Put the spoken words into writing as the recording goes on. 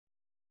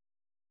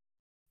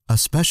A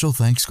special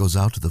thanks goes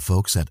out to the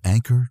folks at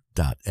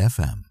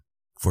Anchor.fm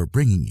for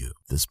bringing you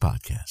this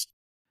podcast.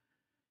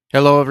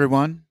 Hello,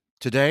 everyone.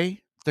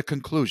 Today, the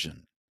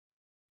conclusion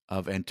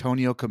of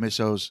Antonio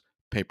Commisso's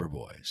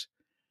Paperboys.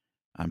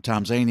 I'm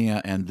Tom Zania,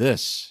 and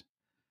this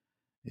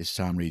is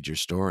Tom Reads Your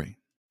Story.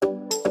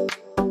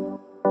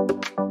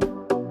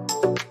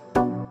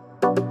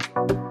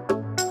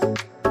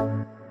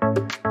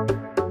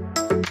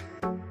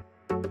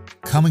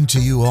 Coming to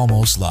you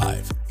almost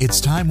live, it's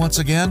time once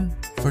again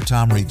for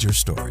Tom Reads Your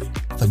Story,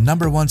 the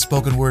 #1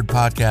 spoken word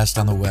podcast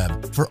on the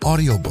web for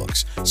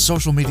audiobooks,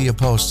 social media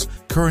posts,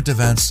 current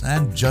events,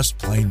 and just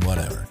plain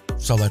whatever.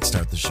 So let's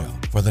start the show.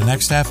 For the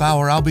next half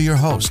hour, I'll be your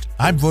host.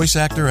 I'm voice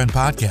actor and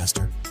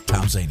podcaster,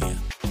 Tom Zania.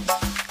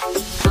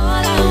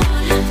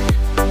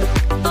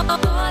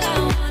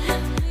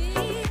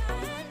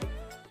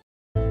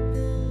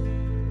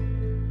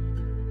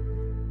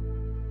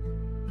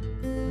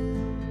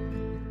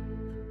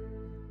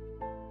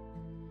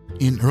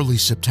 In early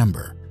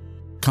September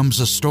comes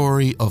a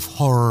story of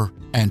horror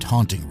and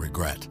haunting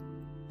regret.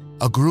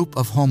 A group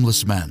of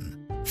homeless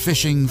men,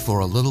 fishing for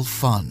a little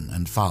fun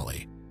and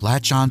folly,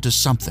 latch on to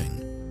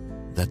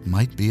something that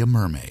might be a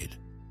mermaid.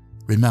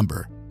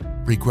 Remember,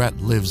 regret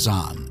lives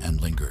on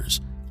and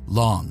lingers,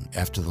 long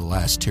after the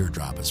last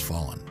teardrop has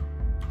fallen.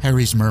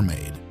 Harry's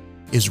Mermaid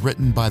is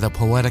written by the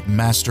poetic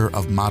master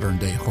of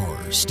modern-day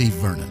horror, Steve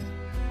Vernon,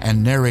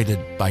 and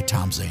narrated by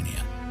Tom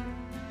Zania.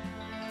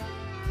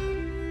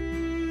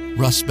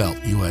 Rust Belt,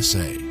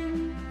 USA,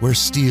 where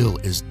steel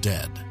is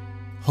dead,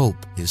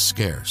 hope is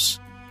scarce,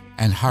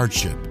 and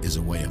hardship is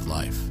a way of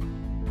life.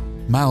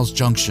 Miles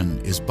Junction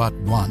is but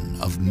one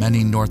of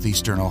many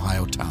northeastern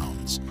Ohio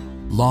towns,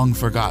 long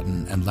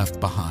forgotten and left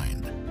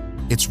behind,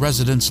 its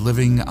residents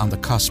living on the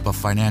cusp of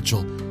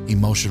financial,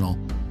 emotional,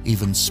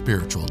 even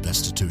spiritual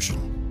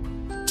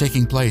destitution.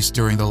 Taking place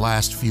during the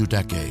last few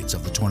decades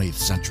of the 20th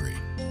century,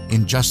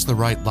 In Just the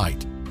Right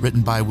Light,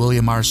 written by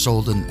William R.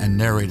 Solden and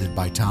narrated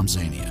by Tom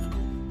Zania,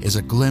 is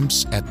a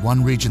glimpse at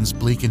one region's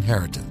bleak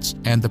inheritance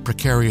and the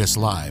precarious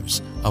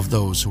lives of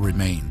those who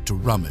remain to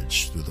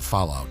rummage through the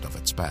fallout of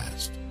its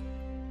past.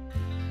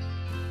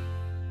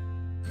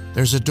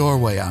 There's a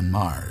doorway on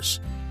Mars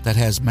that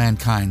has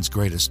mankind's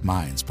greatest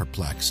minds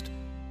perplexed.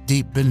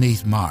 Deep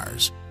beneath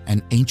Mars,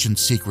 an ancient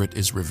secret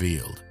is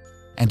revealed,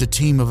 and a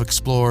team of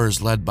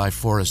explorers led by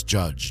Forrest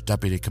Judge,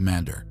 deputy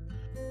commander.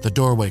 The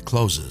doorway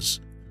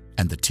closes,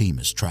 and the team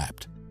is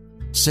trapped.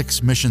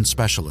 6 mission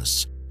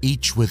specialists,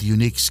 each with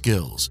unique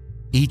skills,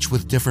 each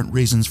with different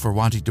reasons for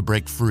wanting to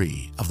break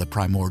free of the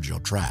primordial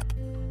trap.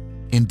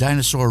 In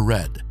Dinosaur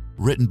Red,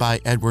 written by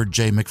Edward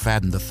J.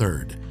 McFadden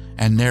III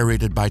and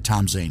narrated by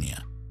Tom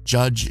Zania,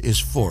 Judge is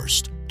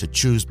forced to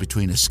choose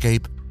between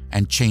escape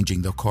and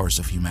changing the course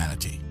of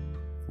humanity.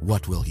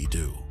 What will he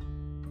do?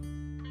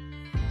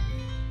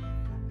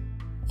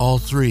 All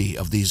 3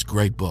 of these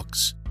great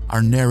books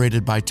are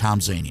narrated by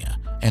Tom Zania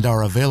and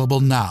are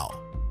available now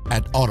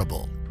at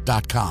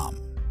audible.com.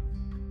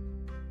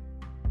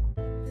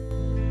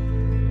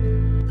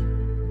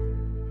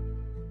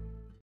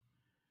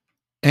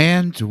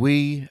 And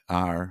we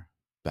are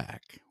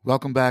back.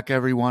 Welcome back,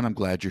 everyone. I'm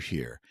glad you're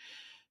here.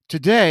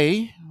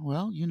 Today,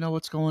 well, you know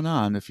what's going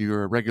on if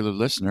you're a regular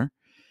listener.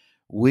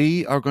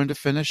 We are going to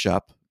finish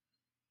up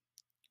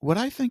what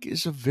I think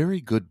is a very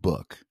good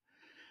book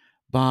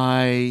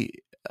by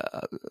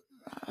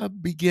a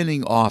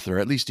beginning author,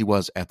 at least he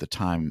was at the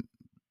time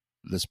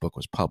this book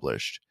was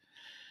published,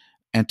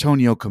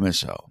 Antonio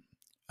Commisso.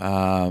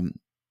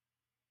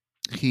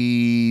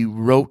 He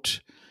wrote,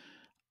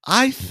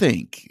 I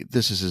think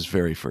this is his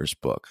very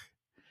first book.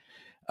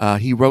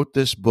 He wrote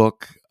this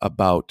book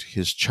about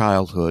his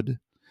childhood,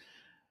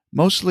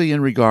 mostly in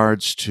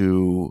regards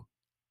to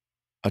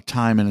a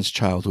time in his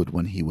childhood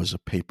when he was a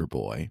paper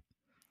boy.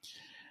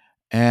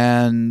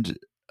 And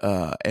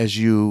if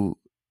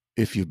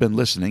you've been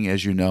listening,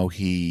 as you know,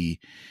 he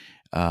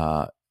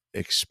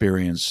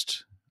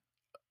experienced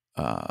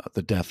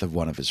the death of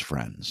one of his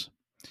friends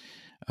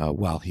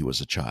while he was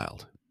a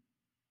child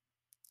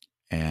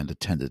and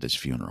attended his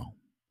funeral.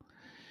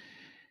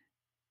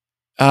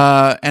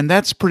 And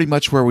that's pretty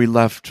much where we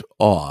left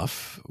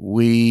off.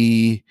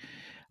 We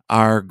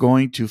are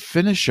going to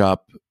finish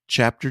up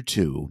Chapter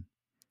 2,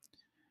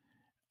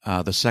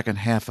 the second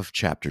half of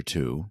Chapter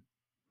 2,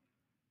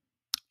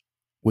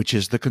 which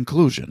is the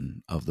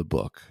conclusion of the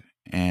book.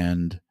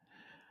 And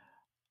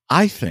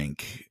I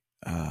think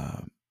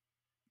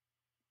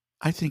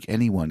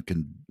anyone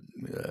can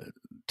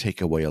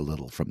take away a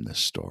little from this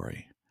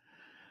story.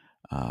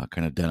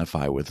 Can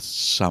identify with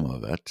some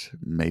of it,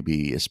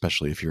 maybe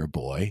especially if you're a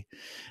boy,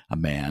 a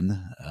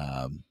man.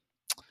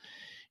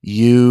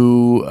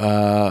 You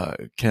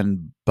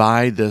can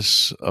buy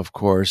this, of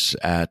course,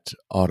 at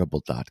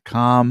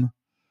audible.com.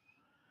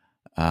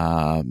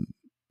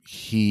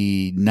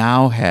 He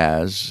now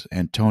has,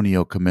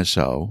 Antonio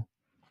Commisso,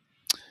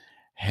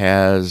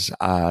 has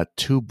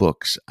 2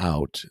 books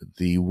out.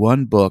 The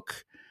one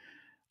book,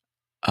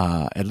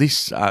 at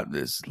least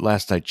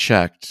last I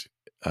checked,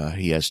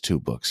 he has 2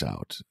 books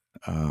out.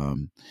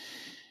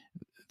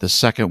 The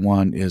second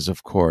one is,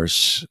 of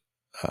course,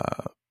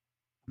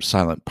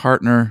 Silent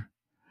Partner.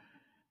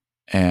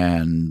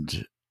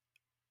 And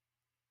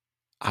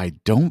I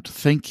don't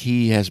think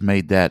he has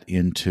made that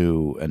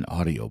into an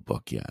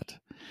audiobook yet.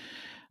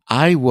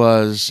 I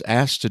was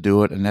asked to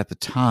do it, and at the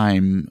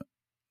time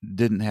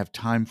didn't have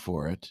time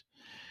for it.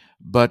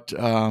 But,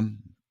 well,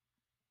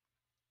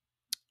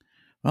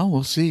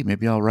 we'll see.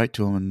 Maybe I'll write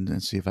to him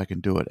and see if I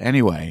can do it.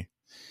 Anyway,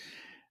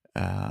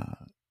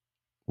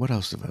 what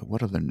else?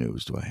 What other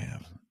news do I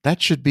have? That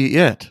should be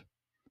it.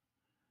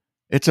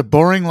 It's a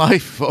boring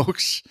life,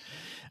 folks.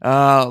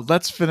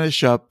 Let's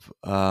finish up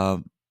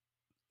one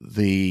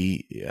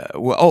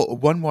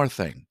more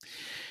thing.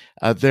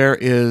 There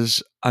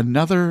is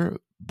another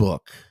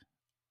book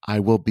I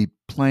will be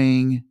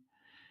playing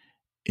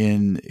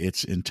in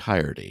its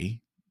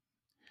entirety,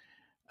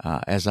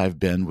 as I've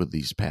been with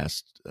these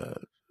past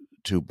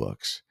two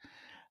books.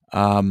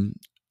 That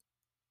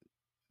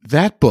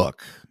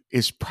book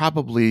is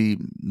probably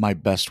my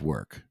best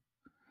work.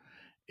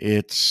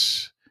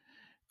 It's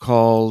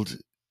called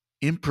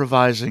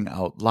Improvising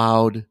Out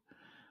Loud,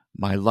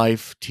 My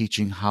Life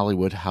Teaching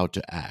Hollywood How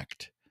to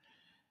Act.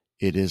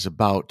 It is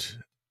about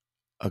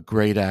a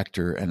great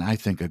actor, and I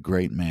think a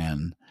great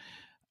man,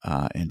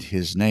 and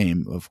his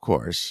name, of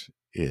course,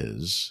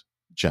 is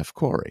Jeff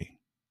Corey.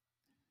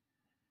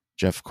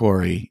 Jeff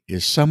Corey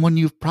is someone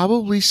you've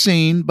probably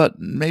seen, but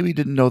maybe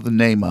didn't know the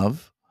name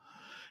of.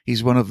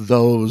 He's one of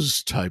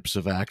those types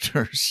of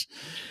actors.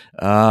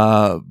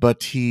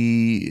 But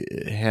he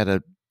had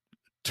a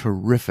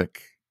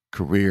terrific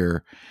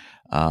career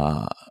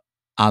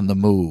on the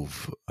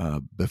move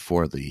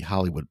before the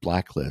Hollywood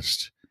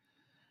blacklist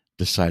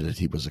decided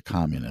he was a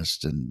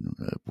communist and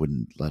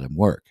wouldn't let him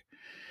work.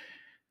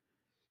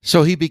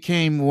 So he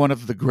became one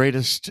of the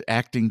greatest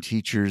acting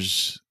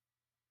teachers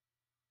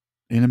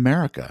in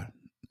America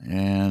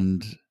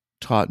and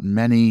taught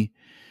many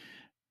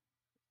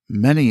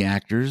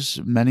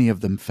actors, many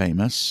of them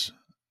famous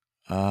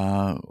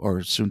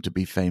or soon to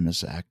be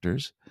famous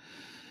actors.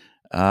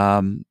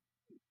 And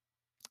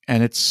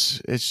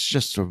it's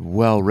just a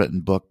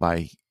well-written book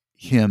by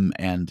him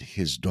and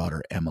his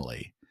daughter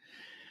Emily,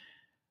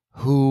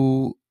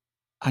 who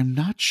I'm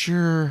not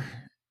sure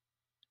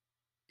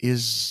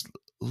is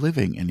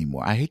living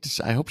anymore. I hate to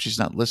say, I hope she's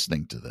not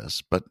listening to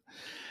this, but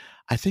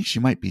I think she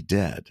might be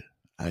dead.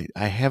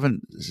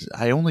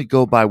 I only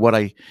go by what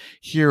I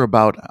hear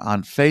about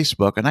on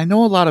Facebook, and I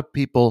know a lot of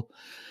people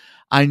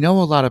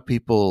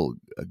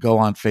go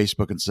on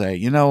Facebook and say,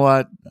 you know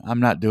what,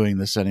 I'm not doing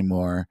this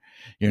anymore.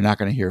 You're not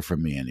going to hear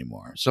from me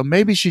anymore. So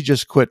maybe she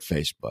just quit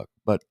Facebook,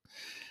 but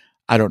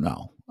I don't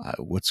know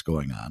what's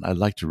going on. I'd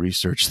like to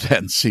research that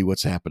and see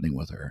what's happening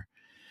with her.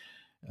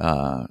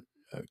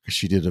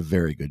 She did a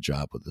very good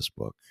job with this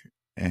book.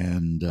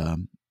 And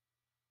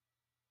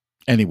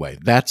anyway,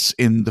 that's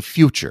in the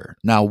future.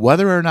 Now,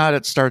 whether or not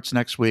it starts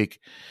next week,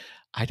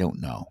 I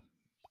don't know.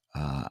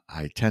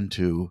 I tend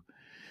to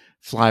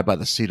fly by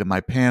the seat of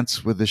my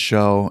pants with the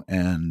show,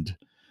 and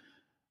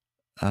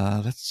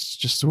that's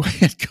just the way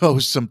it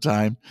goes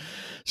sometime.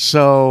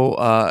 So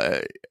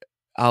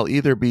I'll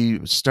either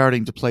be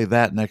starting to play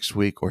that next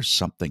week or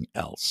something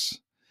else.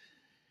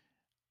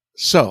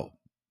 So,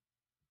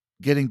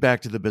 getting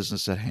back to the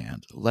business at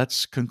hand,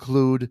 let's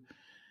conclude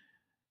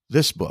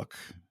this book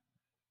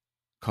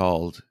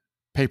called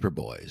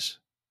Paperboys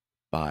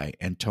by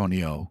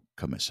Antonio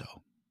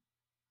Camiso.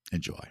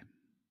 Enjoy.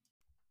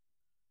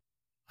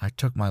 I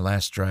took my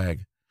last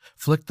drag,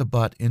 flicked the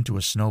butt into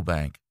a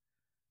snowbank,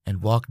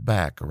 and walked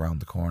back around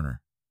the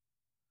corner.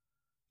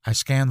 I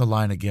scanned the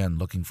line again,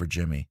 looking for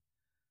Jimmy.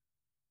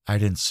 I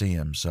didn't see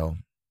him, so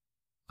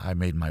I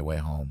made my way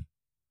home.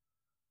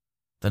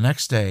 The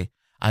next day,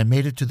 I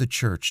made it to the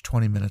church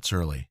 20 minutes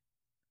early,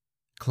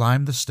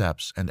 climbed the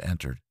steps, and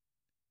entered.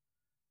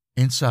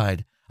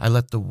 Inside, I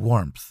let the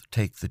warmth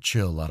take the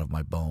chill out of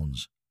my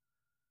bones.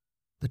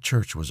 The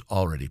church was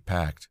already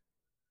packed.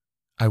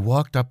 I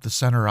walked up the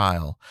center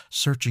aisle,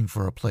 searching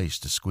for a place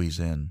to squeeze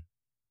in.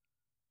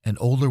 An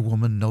older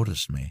woman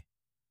noticed me.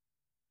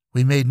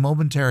 We made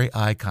momentary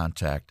eye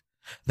contact,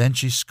 then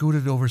she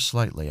scooted over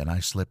slightly and I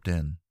slipped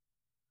in.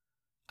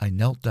 I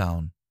knelt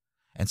down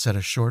and said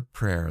a short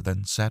prayer,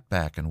 then sat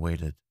back and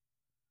waited.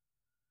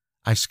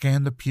 I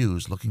scanned the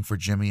pews looking for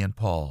Jimmy and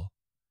Paul.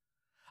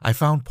 I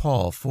found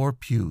Paul 4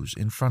 pews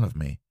in front of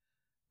me,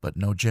 but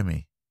no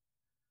Jimmy.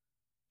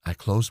 I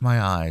closed my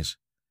eyes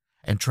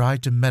and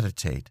tried to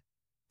meditate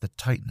the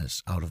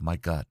tightness out of my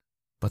gut,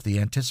 but the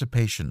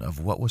anticipation of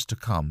what was to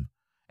come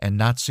and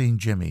not seeing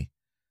Jimmy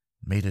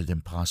made it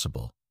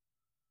impossible.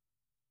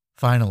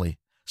 Finally,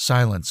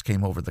 silence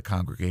came over the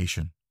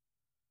congregation.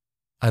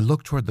 I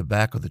looked toward the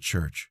back of the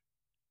church,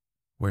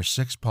 where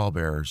 6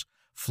 pallbearers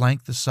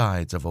flanked the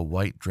sides of a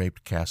white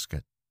draped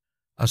casket.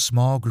 A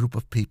small group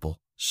of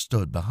people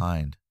stood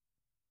behind.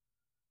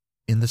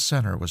 In the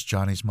center was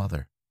Johnny's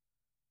mother,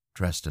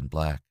 dressed in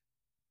black.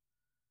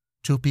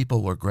 2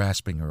 people were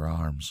grasping her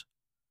arms.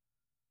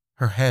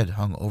 Her head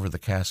hung over the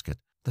casket.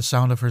 The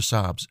sound of her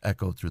sobs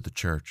echoed through the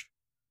church.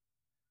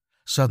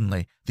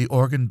 Suddenly, the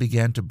organ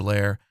began to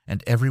blare,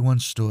 and everyone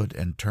stood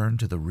and turned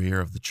to the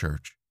rear of the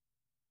church.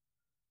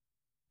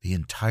 The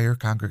entire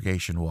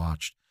congregation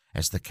watched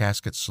as the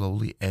casket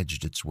slowly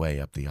edged its way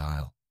up the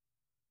aisle.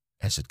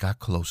 As it got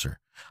closer,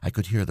 I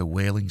could hear the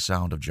wailing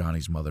sound of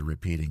Johnny's mother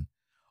repeating,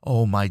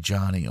 "Oh, my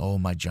Johnny, oh,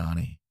 my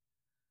Johnny."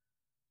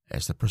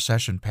 As the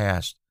procession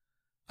passed,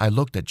 I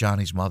looked at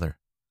Johnny's mother.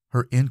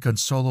 Her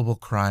inconsolable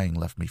crying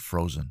left me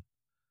frozen.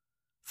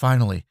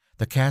 Finally,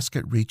 the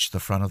casket reached the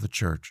front of the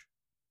church.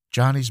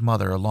 Johnny's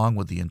mother, along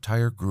with the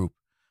entire group,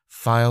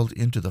 filed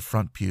into the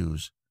front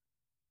pews,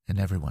 and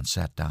everyone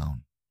sat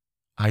down.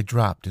 I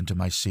dropped into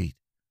my seat.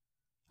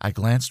 I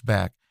glanced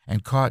back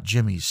and caught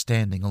Jimmy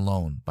standing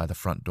alone by the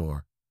front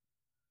door.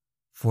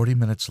 40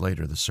 minutes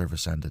later, the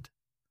service ended.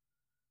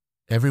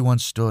 Everyone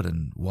stood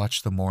and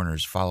watched the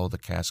mourners follow the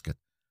casket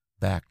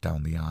back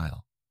down the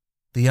aisle.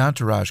 The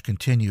entourage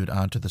continued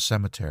on to the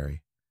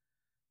cemetery,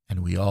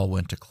 and we all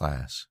went to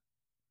class.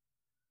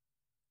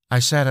 I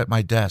sat at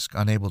my desk,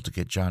 unable to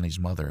get Johnny's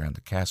mother and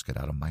the casket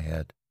out of my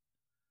head.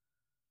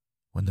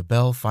 When the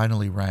bell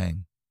finally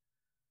rang,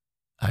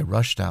 I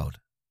rushed out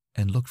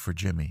and looked for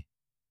Jimmy.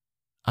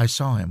 I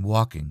saw him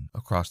walking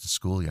across the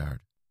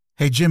schoolyard.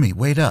 "Hey, Jimmy,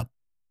 wait up,"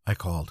 I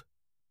called.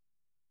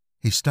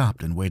 He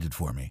stopped and waited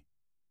for me.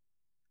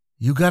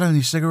 "You got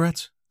any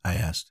cigarettes?" I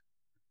asked.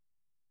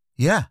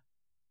 "Yeah,"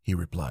 he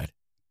replied.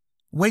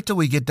 "Wait till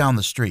we get down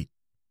the street."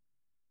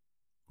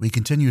 We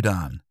continued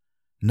on,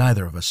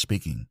 neither of us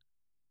speaking.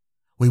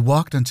 We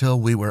walked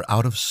until we were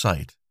out of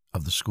sight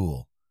of the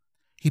school.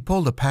 He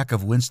pulled a pack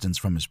of Winstons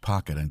from his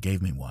pocket and gave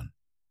me one.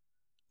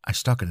 I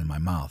stuck it in my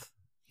mouth.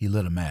 He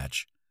lit a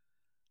match,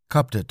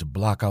 cupped it to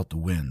block out the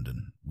wind,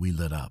 and we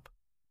lit up.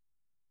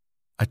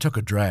 I took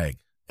a drag,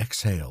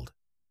 exhaled.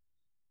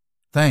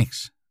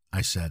 "Thanks,"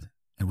 I said,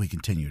 and we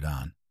continued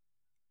on.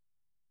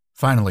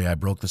 Finally, I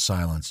broke the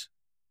silence.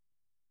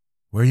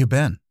 "Where you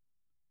been?"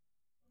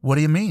 "What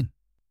do you mean?"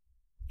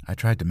 I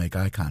tried to make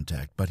eye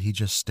contact, but he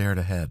just stared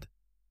ahead.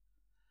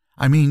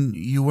 "I mean,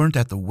 you weren't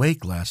at the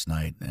wake last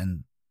night,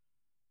 and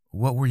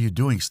what were you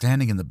doing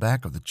standing in the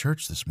back of the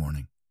church this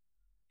morning?"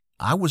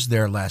 "I was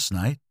there last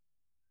night,"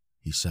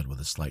 he said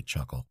with a slight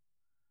chuckle.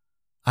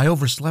 "I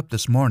overslept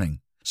this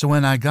morning, so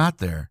when I got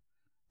there,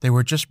 they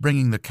were just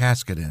bringing the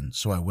casket in,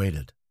 so I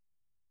waited."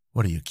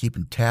 "What, are you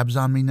keeping tabs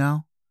on me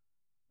now?"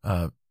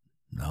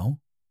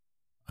 No,"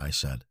 I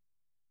said.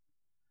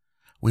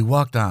 We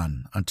walked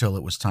on until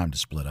it was time to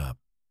split up.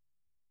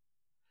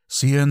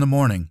 "See you in the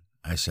morning,"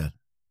 I said.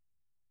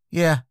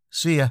 "Yeah,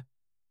 see ya,"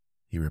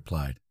 he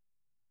replied,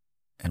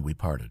 and we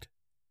parted.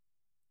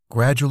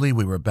 Gradually,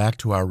 we were back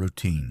to our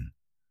routine.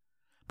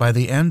 By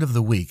the end of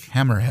the week,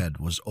 Hammerhead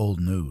was old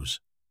news.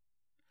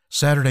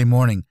 Saturday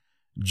morning,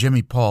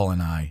 Jimmy, Paul,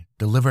 and I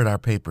delivered our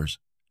papers,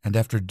 and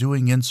after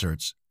doing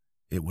inserts,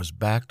 it was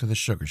back to the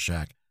sugar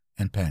shack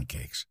and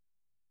pancakes.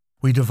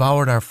 We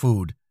devoured our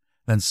food,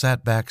 then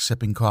sat back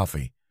sipping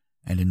coffee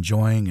and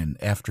enjoying an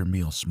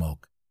after-meal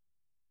smoke.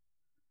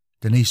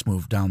 Denise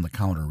moved down the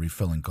counter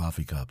refilling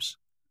coffee cups.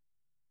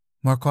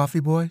 "More coffee,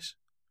 boys?"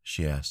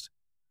 she asked.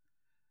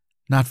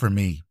 "Not for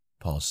me,"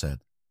 Paul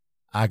said.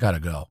 "I gotta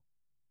go."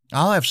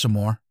 "I'll have some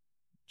more,"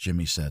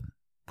 Jimmy said,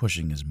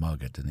 pushing his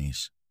mug at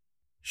Denise.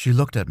 She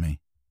looked at me.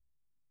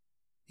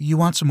 "You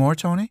want some more,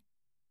 Tony?"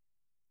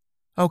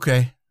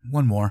 "Okay,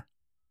 one more."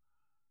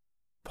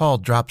 Paul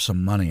dropped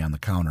some money on the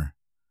counter.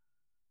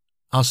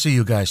 "I'll see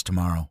you guys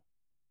tomorrow,"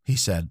 he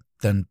said,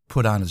 then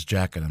put on his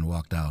jacket and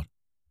walked out.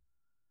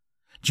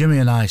 Jimmy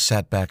and I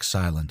sat back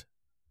silent,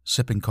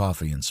 sipping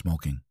coffee and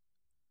smoking.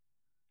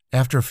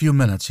 After a few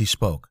minutes, he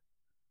spoke.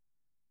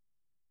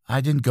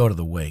 "I didn't go to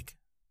the wake,"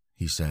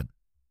 he said,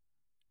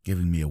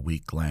 giving me a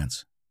weak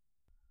glance.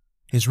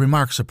 His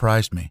remark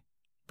surprised me.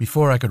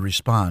 Before I could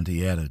respond,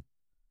 he added,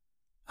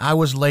 "I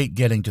was late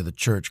getting to the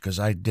church because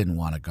I didn't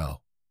want to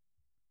go."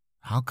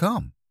 "How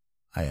come?"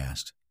 I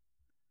asked.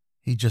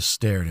 He just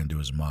stared into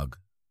his mug.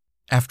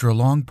 After a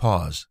long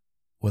pause,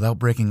 without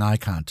breaking eye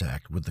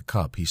contact with the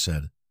cup, he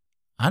said,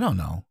 "I don't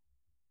know."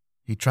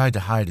 He tried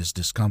to hide his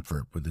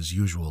discomfort with his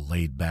usual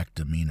laid-back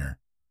demeanor.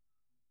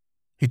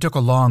 He took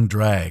a long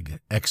drag,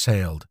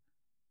 exhaled,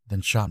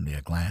 then shot me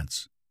a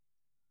glance.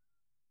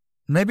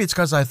 "Maybe it's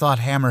because I thought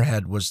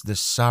Hammerhead was this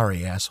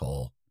sorry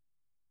asshole.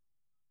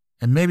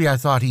 And maybe I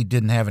thought he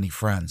didn't have any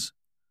friends.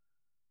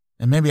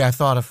 And maybe I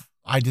thought if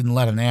I didn't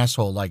let an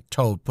asshole like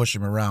Toad push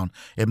him around,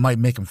 it might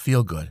make him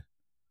feel good.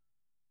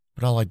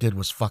 But all I did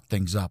was fuck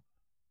things up.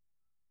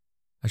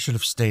 I should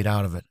have stayed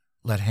out of it,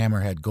 let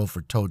Hammerhead go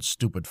for Toad's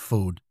stupid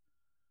food.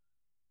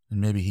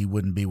 And maybe he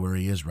wouldn't be where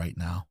he is right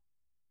now.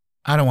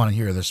 I don't want to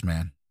hear this,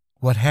 man.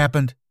 What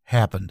happened,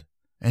 happened.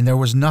 And there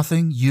was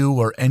nothing you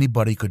or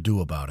anybody could do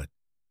about it."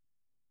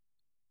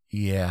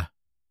 "Yeah,"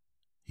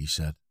 he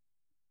said.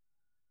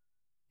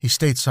 He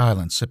stayed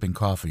silent, sipping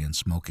coffee and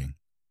smoking.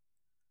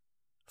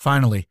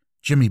 Finally,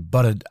 Jimmy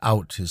butted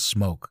out his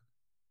smoke,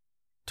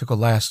 took a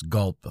last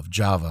gulp of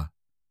Java,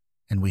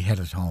 and we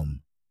headed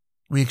home.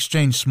 We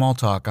exchanged small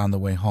talk on the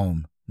way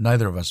home.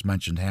 Neither of us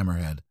mentioned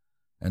Hammerhead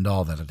and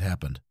all that had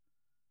happened.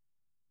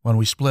 When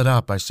we split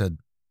up, I said,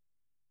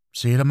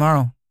 See you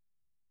tomorrow.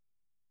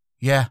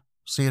 Yeah,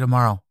 see you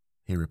tomorrow,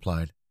 he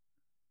replied.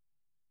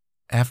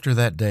 After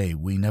that day,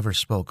 we never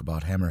spoke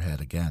about Hammerhead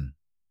again.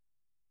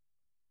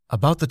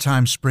 About the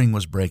time spring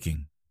was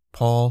breaking,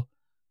 Paul,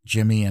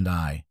 Jimmy, and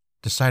I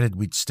decided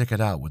we'd stick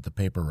it out with the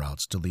paper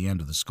routes till the end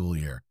of the school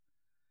year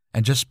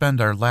and just spend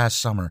our last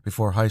summer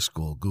before high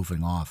school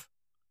goofing off.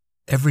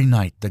 Every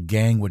night, the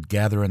gang would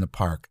gather in the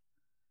park,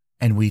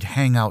 and we'd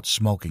hang out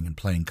smoking and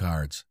playing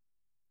cards.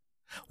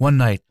 One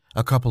night,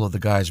 a couple of the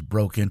guys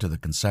broke into the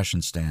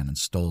concession stand and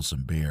stole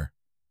some beer.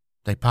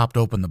 They popped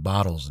open the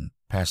bottles and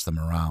passed them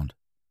around.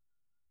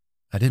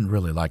 I didn't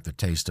really like the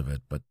taste of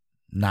it, but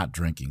not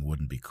drinking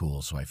wouldn't be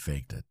cool, so I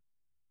faked it.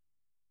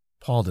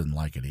 Paul didn't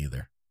like it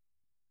either.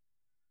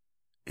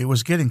 It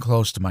was getting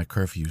close to my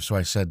curfew, so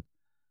I said,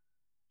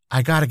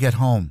 I gotta get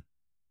home.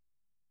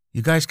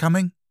 You guys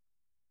coming?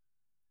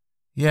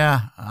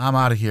 Yeah, I'm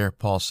out of here,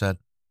 Paul said.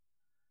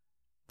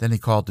 Then he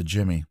called to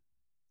Jimmy.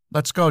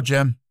 Let's go,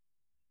 Jim.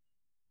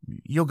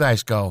 You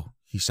guys go,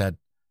 he said.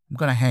 I'm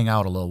going to hang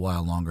out a little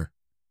while longer.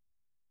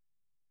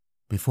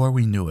 Before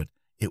we knew it,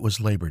 it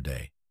was Labor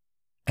Day,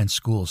 and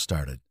school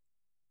started.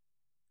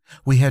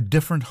 We had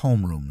different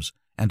homerooms,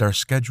 and our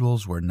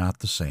schedules were not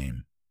the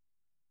same.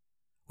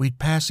 We'd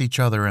pass each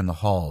other in the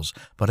halls,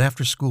 but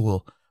after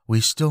school, we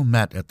still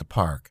met at the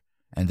park,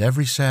 and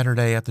every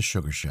Saturday at the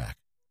Sugar Shack.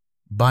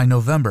 By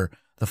November,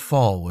 the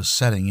fall was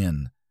setting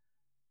in,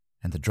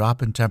 and the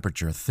drop in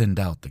temperature thinned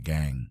out the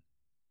gang.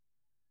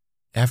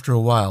 After a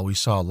while, we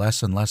saw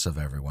less and less of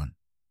everyone.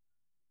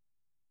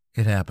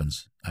 It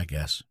happens, I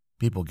guess.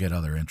 People get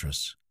other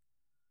interests.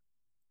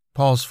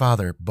 Paul's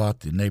father bought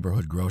the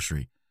neighborhood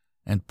grocery,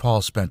 and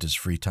Paul spent his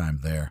free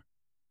time there.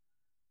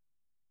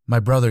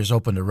 My brothers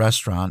opened a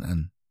restaurant,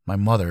 and my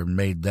mother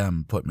made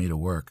them put me to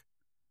work.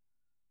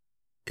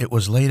 It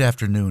was late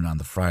afternoon on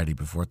the Friday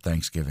before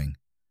Thanksgiving,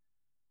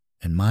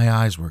 and my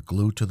eyes were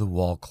glued to the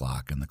wall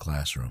clock in the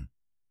classroom.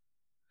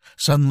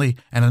 Suddenly,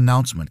 an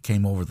announcement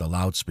came over the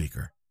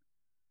loudspeaker.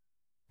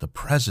 The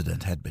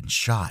president had been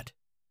shot.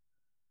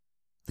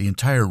 The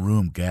entire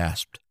room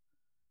gasped.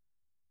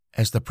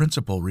 As the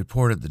principal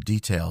reported the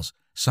details,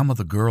 some of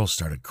the girls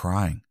started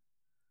crying.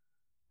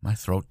 My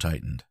throat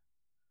tightened.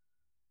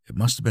 It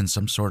must have been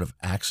some sort of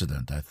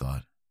accident, I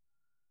thought.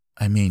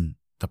 I mean,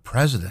 the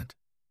president.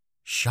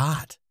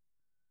 Shot.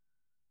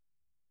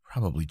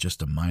 Probably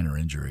just a minor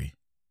injury.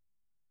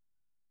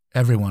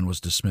 Everyone was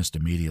dismissed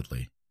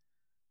immediately.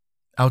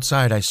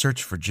 Outside, I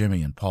searched for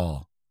Jimmy and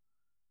Paul.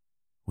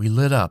 We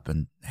lit up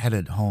and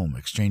headed home,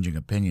 exchanging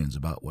opinions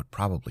about what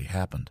probably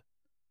happened.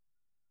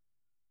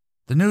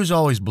 The news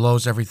always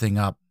blows everything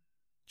up,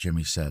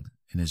 Jimmy said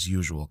in his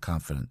usual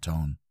confident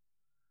tone.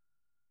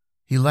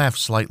 He laughed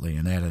slightly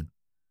and added,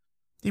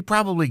 He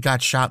probably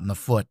got shot in the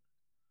foot.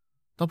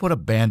 They'll put a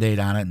Band-Aid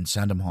on it and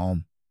send him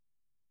home.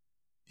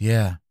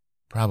 Yeah,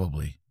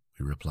 probably,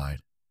 we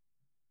replied.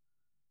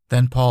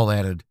 Then Paul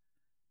added,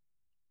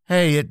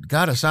 Hey, it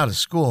got us out of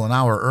school an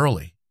hour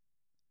early.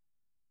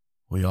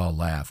 We all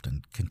laughed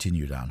and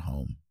continued on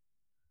home.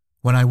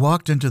 When I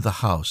walked into the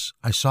house,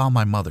 I saw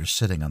my mother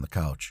sitting on the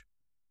couch,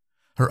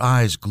 her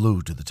eyes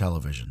glued to the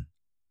television.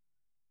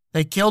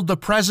 They killed the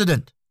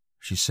president,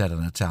 she said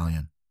in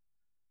Italian.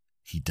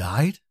 He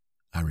died?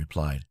 I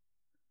replied.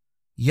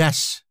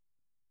 Yes,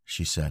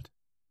 she said.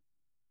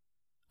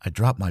 I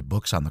dropped my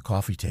books on the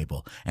coffee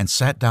table and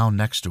sat down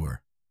next to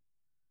her.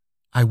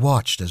 I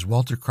watched as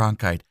Walter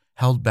Cronkite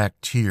held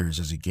back tears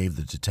as he gave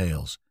the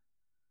details.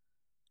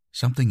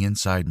 Something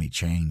inside me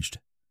changed.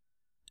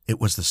 It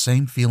was the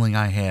same feeling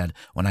I had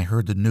when I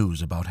heard the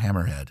news about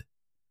Hammerhead.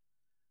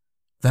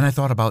 Then I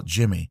thought about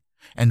Jimmy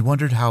and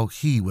wondered how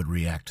he would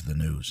react to the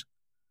news.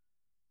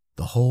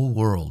 The whole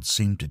world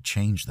seemed to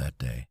change that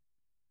day.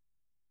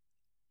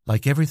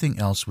 Like everything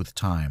else with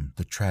time,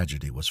 the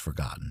tragedy was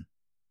forgotten.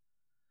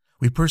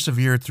 We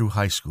persevered through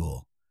high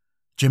school.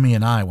 Jimmy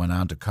and I went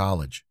on to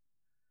college.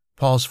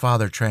 Paul's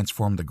father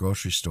transformed the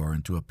grocery store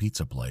into a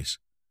pizza place.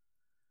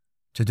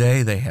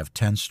 Today they have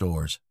 10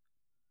 stores.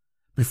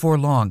 Before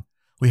long,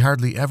 we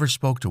hardly ever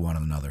spoke to one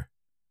another.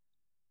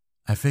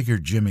 I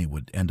figured Jimmy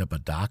would end up a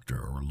doctor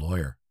or a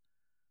lawyer.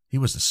 He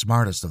was the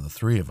smartest of the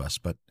three of us,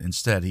 but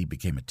instead he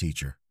became a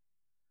teacher.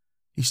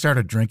 He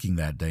started drinking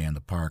that day in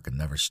the park and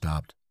never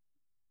stopped.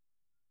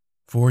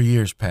 4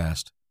 years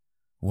passed.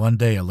 One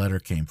day a letter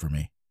came for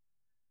me.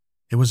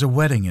 It was a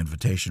wedding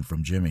invitation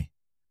from Jimmy.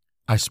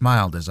 I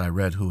smiled as I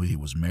read who he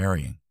was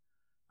marrying,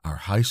 our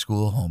high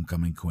school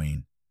homecoming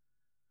queen.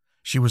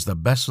 She was the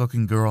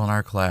best-looking girl in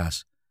our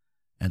class,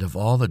 and of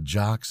all the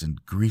jocks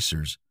and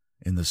greasers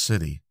in the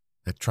city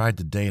that tried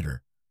to date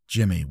her,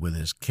 Jimmy, with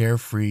his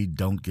carefree,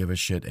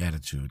 don't-give-a-shit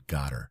attitude,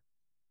 got her.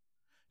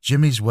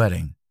 Jimmy's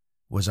wedding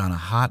was on a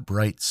hot,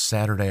 bright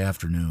Saturday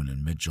afternoon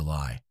in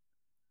mid-July.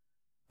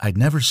 I'd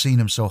never seen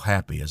him so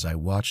happy as I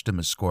watched him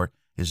escort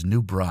his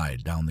new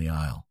bride down the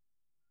aisle.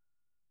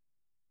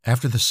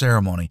 After the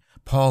ceremony,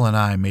 Paul and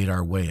I made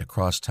our way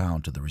across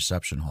town to the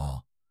reception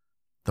hall.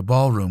 The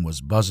ballroom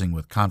was buzzing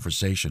with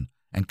conversation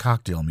and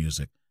cocktail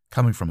music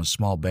coming from a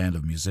small band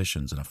of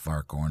musicians in a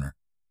far corner.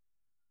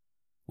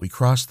 We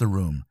crossed the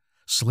room,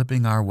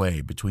 slipping our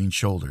way between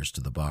shoulders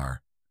to the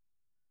bar.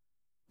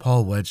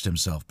 Paul wedged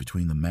himself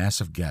between the mass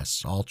of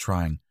guests, all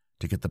trying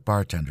to get the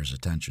bartender's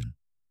attention.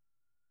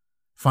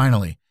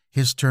 Finally,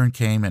 his turn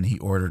came and he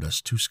ordered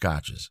us 2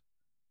 scotches.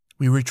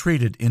 We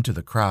retreated into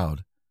the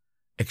crowd,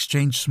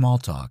 exchanged small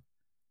talk,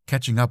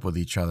 catching up with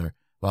each other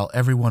while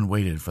everyone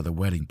waited for the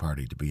wedding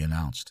party to be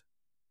announced.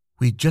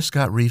 We'd just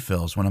got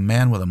refills when a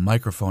man with a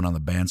microphone on the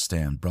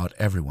bandstand brought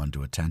everyone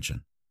to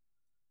attention.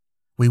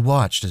 We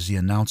watched as he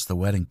announced the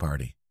wedding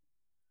party.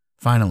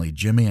 Finally,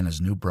 Jimmy and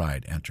his new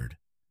bride entered.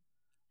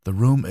 The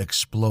room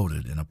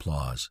exploded in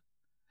applause.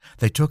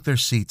 They took their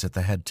seats at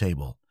the head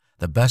table.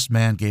 The best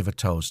man gave a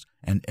toast,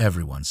 and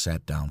everyone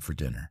sat down for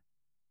dinner.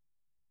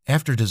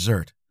 After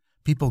dessert,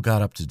 people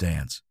got up to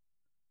dance.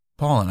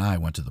 Paul and I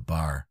went to the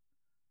bar.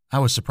 I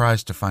was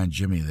surprised to find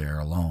Jimmy there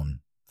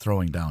alone,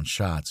 throwing down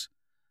shots,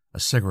 a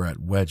cigarette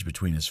wedged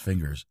between his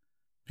fingers.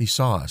 He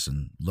saw us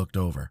and looked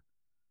over.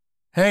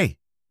 "Hey,"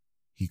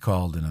 he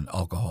called in an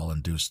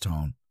alcohol-induced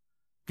tone.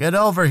 "Get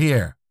over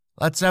here.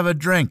 Let's have a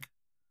drink.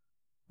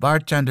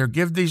 Bartender,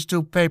 give these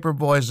 2 paper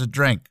boys a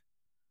drink."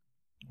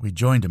 We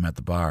joined him at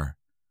the bar.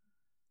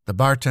 The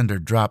bartender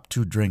dropped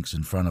 2 drinks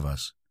in front of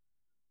us.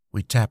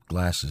 We tapped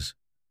glasses.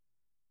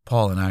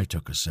 Paul and I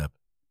took a sip.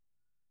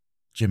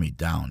 Jimmy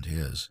downed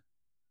his.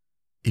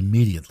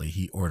 Immediately,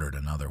 he ordered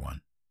another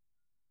one.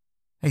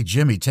 "Hey,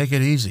 Jimmy, take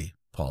it easy,"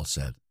 Paul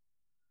said.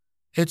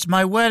 "It's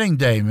my wedding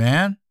day,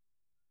 man."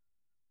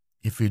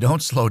 "If you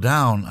don't slow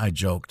down," I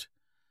joked,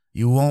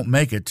 "you won't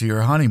make it to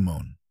your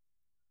honeymoon."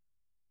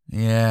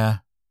 "Yeah,"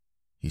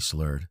 he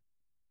slurred.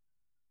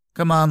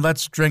 "Come on,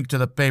 let's drink to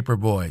the paper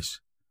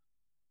boys."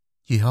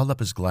 He held up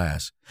his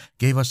glass,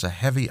 gave us a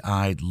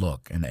heavy-eyed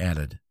look, and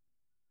added,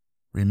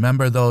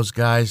 "Remember those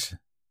guys?"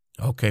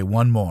 "Okay,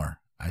 1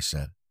 more," I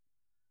said.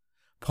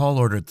 Paul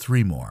ordered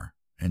 3 more,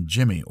 and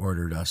Jimmy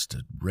ordered us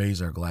to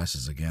raise our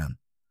glasses again.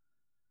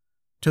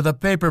 "To the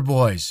paper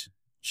boys,"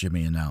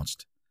 Jimmy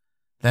announced.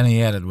 Then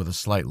he added with a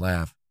slight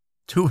laugh,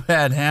 "Too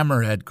bad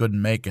Hammerhead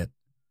couldn't make it."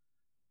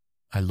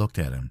 I looked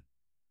at him.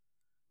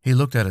 He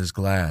looked at his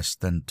glass,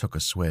 then took a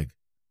swig.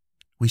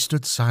 We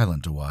stood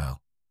silent a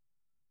while.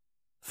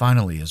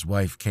 Finally, his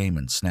wife came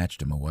and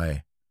snatched him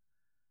away.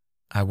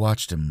 I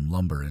watched him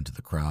lumber into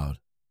the crowd.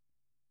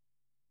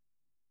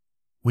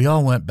 We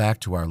all went back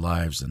to our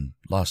lives and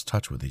lost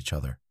touch with each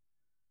other.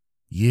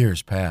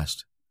 Years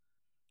passed.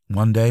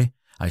 One day,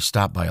 I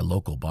stopped by a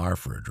local bar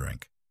for a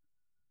drink.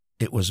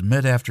 It was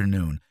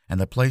mid-afternoon, and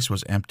the place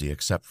was empty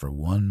except for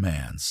one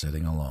man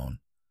sitting alone.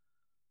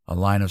 A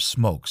line of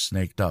smoke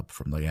snaked up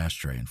from the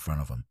ashtray in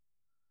front of him.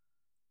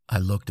 I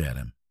looked at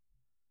him.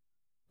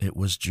 It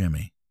was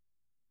Jimmy.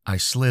 I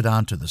slid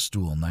onto the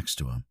stool next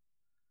to him.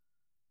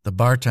 The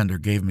bartender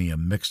gave me a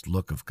mixed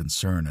look of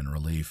concern and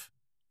relief.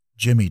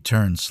 Jimmy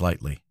turned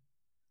slightly.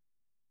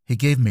 He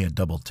gave me a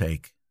double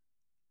take.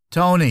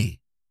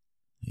 "Tony,"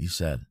 he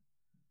said,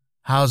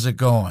 "how's it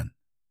going?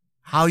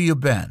 How you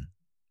been?"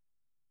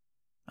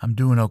 "I'm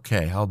doing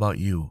okay. How about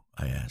you?"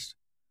 I asked.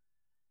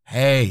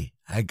 "Hey,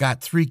 I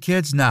got 3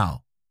 kids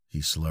now,"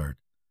 he slurred.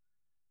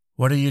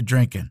 "What are you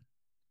drinking?"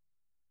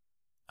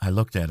 I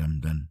looked at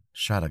him, then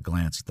shot a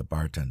glance at the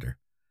bartender.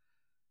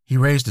 He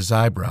raised his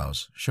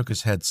eyebrows, shook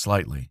his head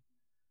slightly.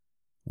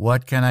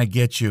 "What can I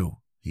get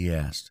you?" he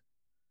asked.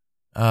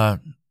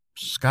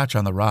 Scotch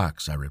on the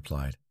rocks," I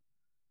replied.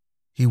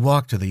 He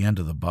walked to the end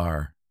of the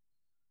bar.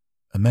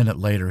 A minute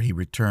later, he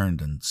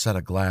returned and set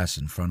a glass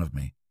in front of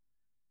me.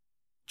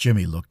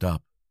 Jimmy looked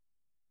up.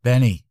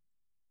 "Benny,"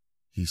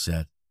 he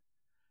said,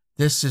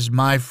 "this is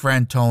my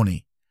friend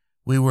Tony.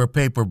 We were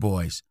paper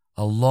boys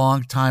a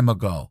long time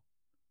ago."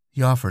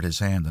 He offered his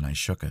hand and I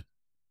shook it.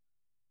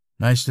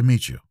 "Nice to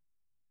meet you,"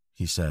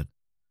 he said,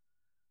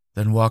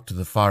 then walked to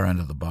the far end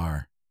of the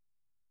bar.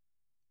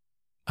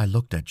 I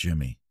looked at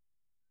Jimmy.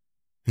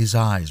 His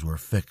eyes were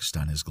fixed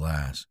on his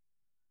glass.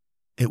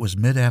 It was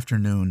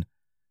mid-afternoon,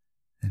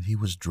 and he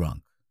was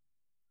drunk.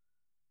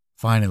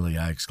 Finally,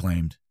 I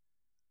exclaimed,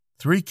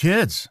 3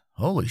 kids!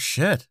 Holy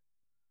shit!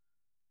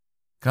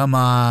 "Come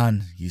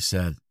on," he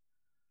said.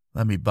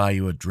 "Let me buy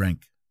you a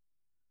drink."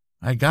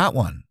 "I got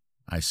one,"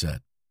 I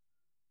said.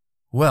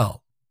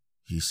 "Well,"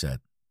 he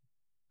said,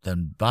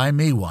 "then buy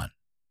me one."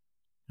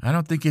 "I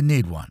don't think you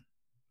need one,"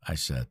 I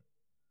said.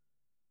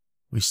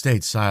 We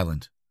stayed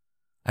silent.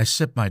 I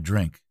sipped my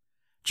drink.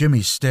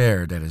 Jimmy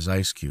stared at his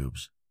ice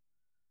cubes.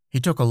 He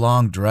took a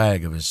long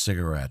drag of his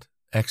cigarette,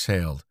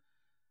 exhaled,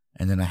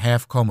 and in a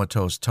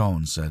half-comatose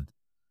tone said,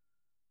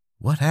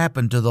 "What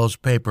happened to those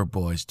paper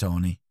boys,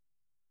 Tony?"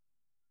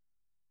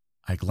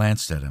 I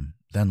glanced at him,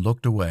 then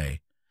looked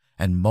away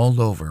and mulled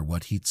over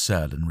what he'd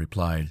said and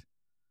replied,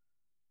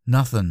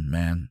 "Nothing,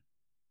 man.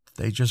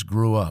 They just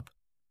grew up."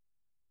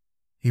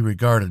 He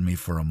regarded me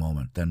for a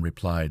moment, then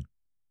replied,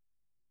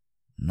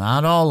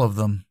 "Not all of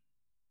them."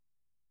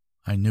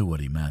 I knew what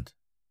he meant.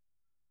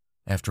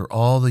 After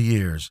all the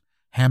years,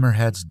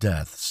 Hammerhead's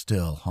death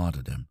still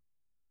haunted him.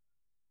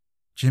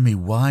 "Jimmy,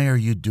 why are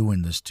you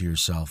doing this to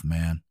yourself,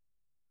 man?"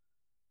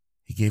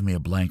 He gave me a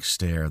blank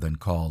stare, then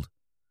called,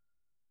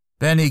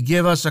 Benny,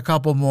 give us a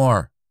couple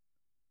more.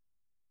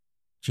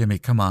 Jimmy,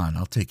 come on,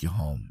 I'll take you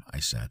home, I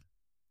said.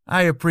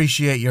 I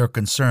appreciate your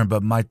concern,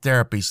 but my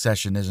therapy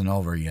session isn't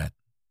over yet,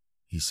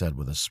 he said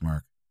with a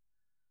smirk.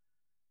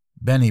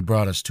 Benny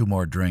brought us 2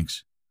 more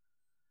drinks.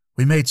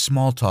 We made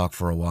small talk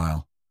for a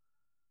while.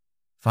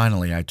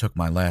 Finally, I took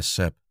my last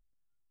sip.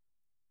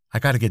 I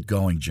got to get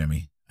going,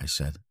 Jimmy, I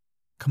said.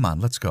 Come on,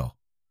 let's go.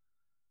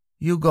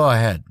 You go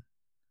ahead,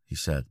 he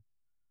said.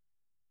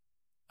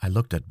 I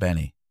looked at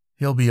Benny.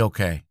 He'll be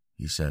okay,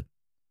 he said.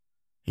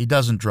 He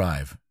doesn't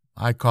drive.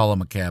 I call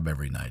him a cab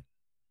every night.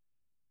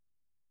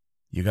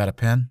 You got a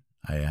pen?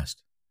 I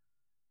asked.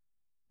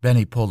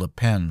 Benny pulled a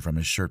pen from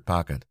his shirt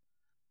pocket.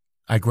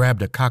 I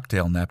grabbed a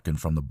cocktail napkin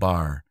from the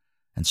bar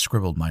and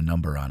scribbled my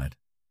number on it.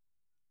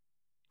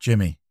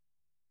 Jimmy,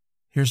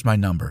 here's my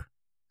number.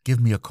 Give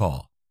me a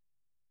call,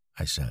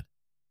 I said.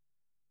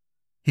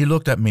 He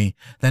looked at me,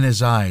 then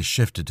his eyes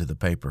shifted to the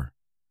paper.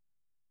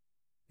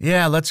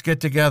 Yeah, let's get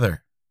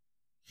together,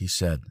 he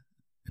said,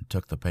 and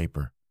took the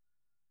paper.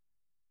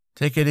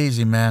 Take it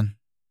easy, man.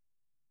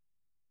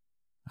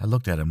 I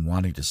looked at him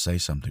wanting to say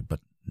something, but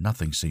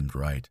nothing seemed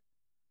right.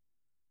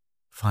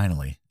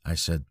 Finally, I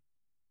said,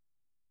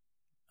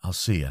 I'll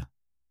see ya.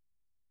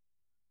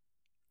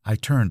 I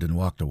turned and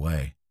walked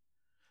away.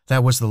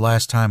 That was the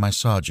last time I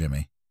saw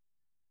Jimmy.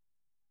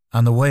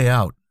 On the way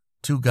out,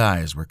 2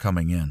 guys were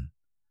coming in.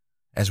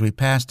 As we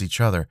passed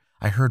each other,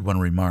 I heard one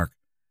remark,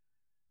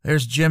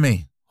 There's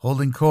Jimmy,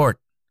 holding court.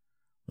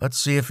 Let's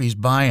see if he's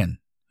buying,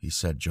 he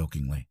said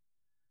jokingly.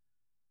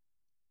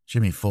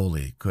 Jimmy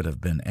Foley could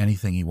have been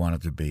anything he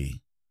wanted to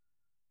be.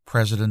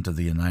 President of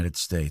the United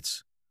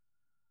States.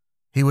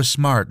 He was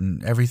smart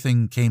and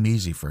everything came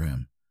easy for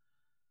him.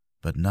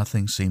 But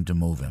nothing seemed to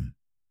move him.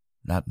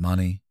 Not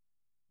money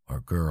or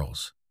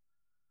girls.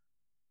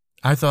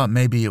 I thought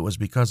maybe it was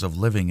because of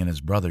living in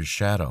his brother's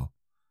shadow,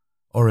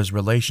 or his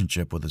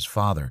relationship with his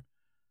father,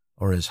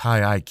 or his high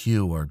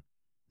IQ, or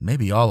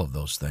maybe all of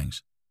those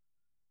things.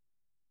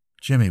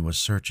 Jimmy was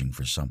searching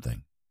for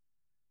something.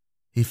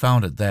 He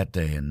found it that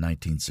day in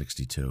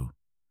 1962.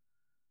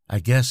 I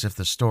guess if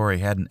the story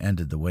hadn't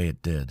ended the way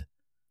it did,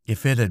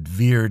 if it had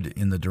veered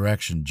in the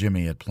direction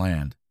Jimmy had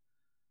planned,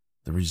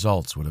 the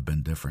results would have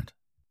been different.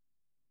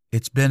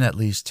 It's been at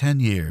least 10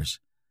 years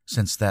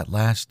since that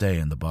last day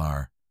in the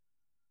bar.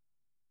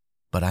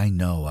 But I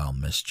know I'll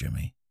miss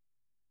Jimmy.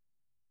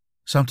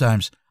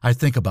 Sometimes I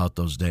think about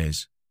those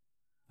days.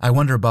 I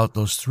wonder about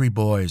those 3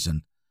 boys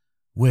and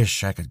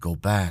wish I could go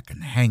back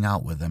and hang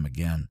out with them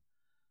again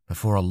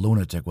before a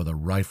lunatic with a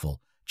rifle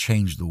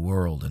changed the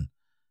world and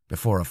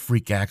before a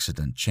freak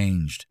accident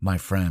changed my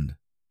friend.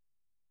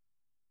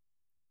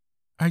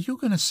 Are you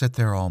going to sit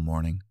there all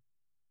morning?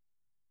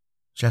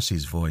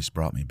 Jessie's voice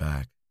brought me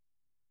back.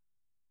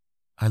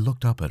 I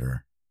looked up at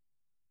her.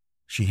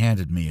 She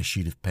handed me a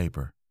sheet of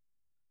paper.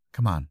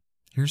 Come on,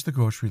 here's the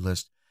grocery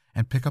list,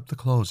 and pick up the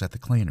clothes at the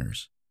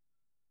cleaners.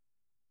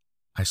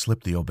 I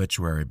slipped the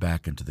obituary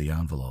back into the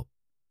envelope,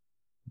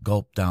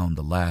 gulped down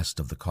the last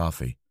of the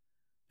coffee,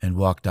 and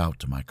walked out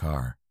to my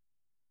car.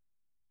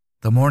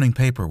 The morning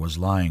paper was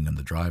lying in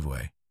the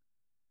driveway.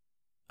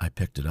 I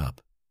picked it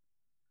up.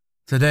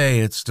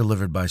 Today it's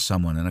delivered by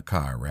someone in a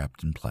car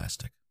wrapped in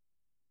plastic.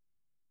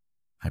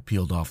 I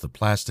peeled off the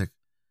plastic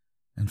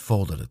and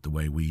folded it the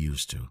way we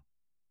used to.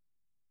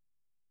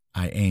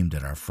 I aimed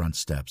at our front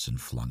steps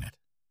and flung it.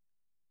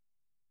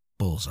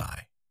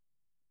 Bullseye.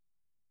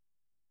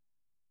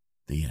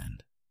 The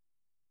end.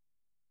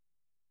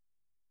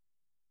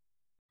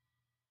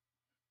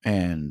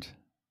 And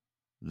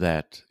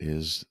that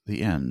is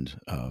the end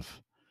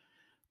of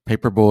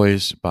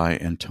Paperboys by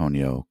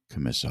Antonio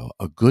Camiso.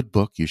 A good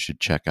book you should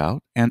check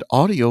out, and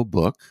audio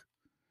book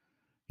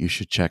you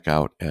should check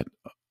out at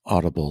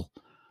audible.com.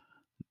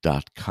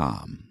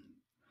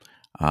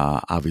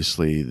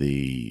 Obviously,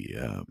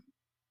 the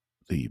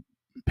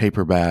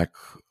paperback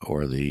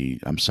or the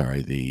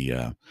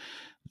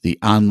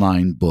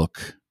online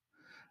book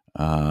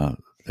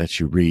that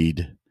you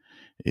read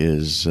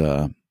is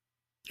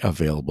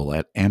available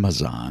at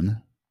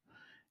Amazon,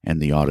 and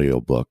the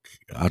audiobook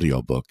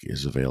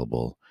is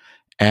available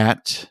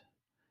at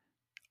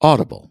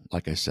Audible,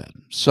 like I said.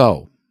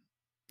 So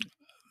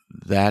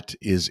that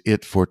is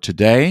it for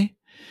today.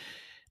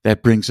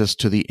 That brings us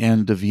to the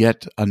end of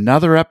yet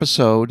another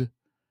episode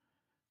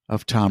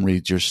of Tom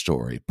Reads Your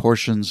Story.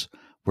 Portions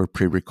were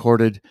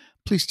pre-recorded.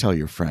 Please tell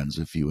your friends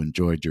if you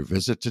enjoyed your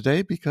visit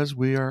today, because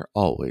we are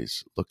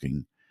always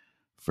looking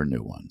for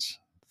new ones.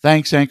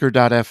 Thanks,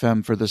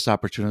 Anchor.fm, for this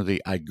opportunity.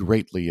 I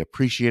greatly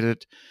appreciate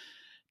it.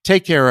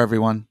 Take care,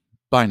 everyone.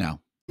 Bye now.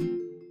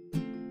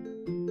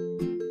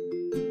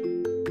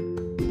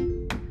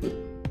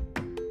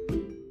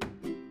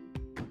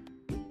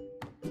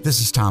 This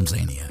is Tom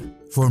Zania.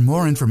 For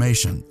more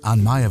information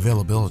on my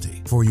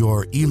availability for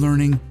your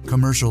e-learning,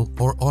 commercial,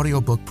 or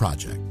audiobook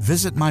project,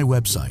 visit my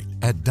website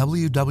at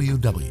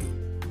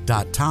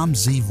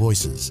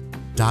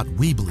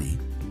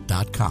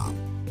www.tomzvoices.weebly.com.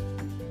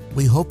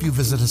 We hope you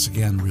visit us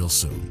again real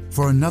soon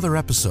for another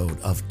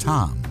episode of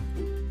Tom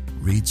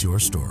Reads Your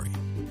Story.